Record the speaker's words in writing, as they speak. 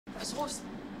¿Os gusta?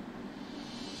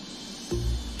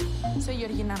 Soy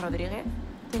Georgina Rodríguez,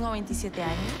 tengo 27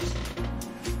 años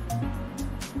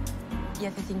y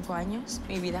hace 5 años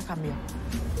mi vida cambió.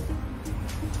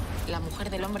 La mujer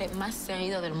del hombre más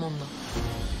seguido del mundo.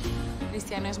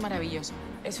 Cristiano es maravilloso.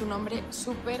 Es un hombre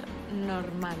súper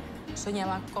normal.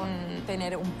 Soñaba con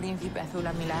tener un príncipe azul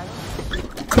a mi lado.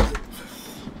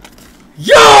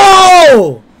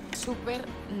 ¡Yo! Súper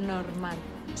normal.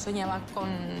 Soñaba con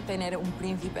tener un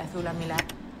príncipe azul a mi lado.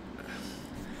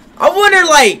 I wonder,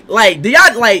 do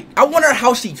y'all, I wonder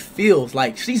how she feels.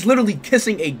 Like, she's literally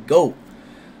kissing a goat.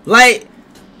 Like,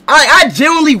 I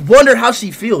genuinely wonder how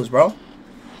she feels, bro.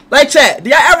 Like, chat, do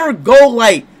y'all ever go,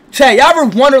 like, chat, y'all ever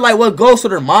wonder, like, what goes to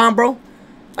their mom, bro?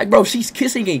 Like, bro, she's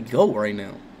kissing a goat right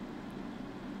now.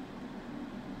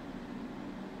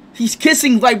 He's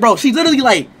kissing, like, bro, she's literally,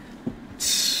 like...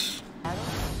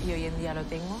 Y hoy en día lo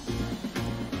tengo.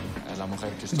 La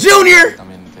mujer que Junior!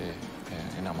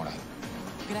 enamorado.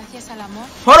 Gracias al amor.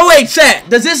 Hold on, wait, chat.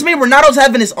 Does this mean Ronaldo's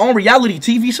having his own reality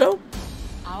TV show?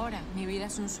 Ahora mi vida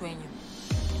es un sueño.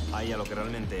 A ella lo que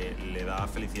realmente le da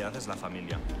felicidad es la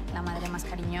familia. La madre más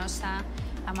cariñosa,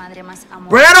 la madre más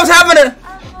amorosa. Ronaldo's having a...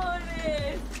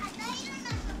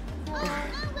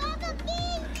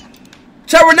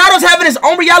 Chat, Ronaldo's having his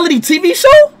own reality TV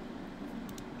show?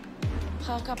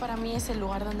 Jaca para mí es el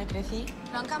lugar donde crecí.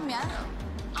 ¿Lo han cambiado?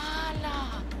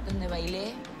 ¡Hala! Donde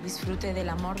bailé, disfruté del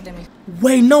amor de mi...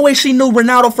 Wait, no way she knew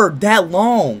Ronaldo for that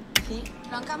long. Sí.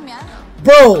 ¿Lo han cambiado?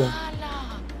 Bro,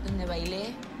 ¡Hala! Donde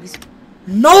bailé,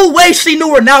 no way she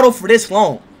knew Ronaldo for this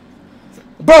long.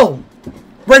 Bro,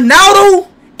 Ronaldo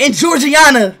and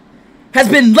Georgiana has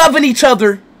been loving each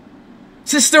other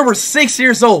since they were 6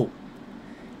 years old.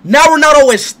 Now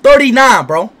Ronaldo is 39,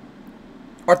 bro.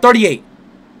 Or 38.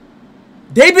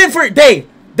 They've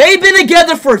been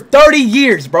together for 30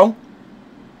 years, bro.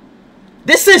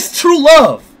 This is true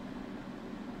love.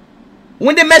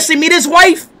 When did Messi meet his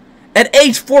wife? At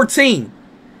age 14.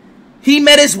 He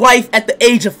met his wife at the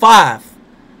age of 5.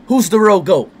 Who's the real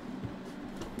GOAT?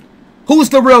 Who's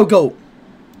the real GOAT?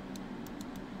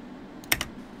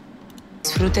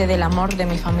 Disfruté del amor de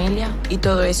mi familia y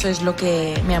todo eso es lo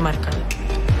que me ha marcado.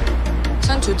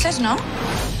 Son chuches, ¿no?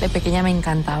 De pequeña me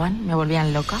encantaban, me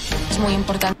volvían loca. Es muy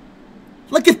importante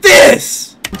Look at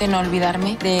this! no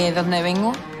olvidarme de dónde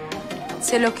vengo.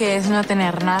 Sé lo que es no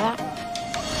tener nada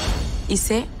y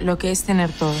sé lo que es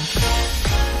tener todo.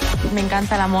 Me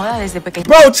encanta la moda desde pequeña.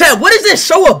 Bro, chat, what is this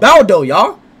show about, though,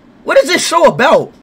 y'all? What is this show about?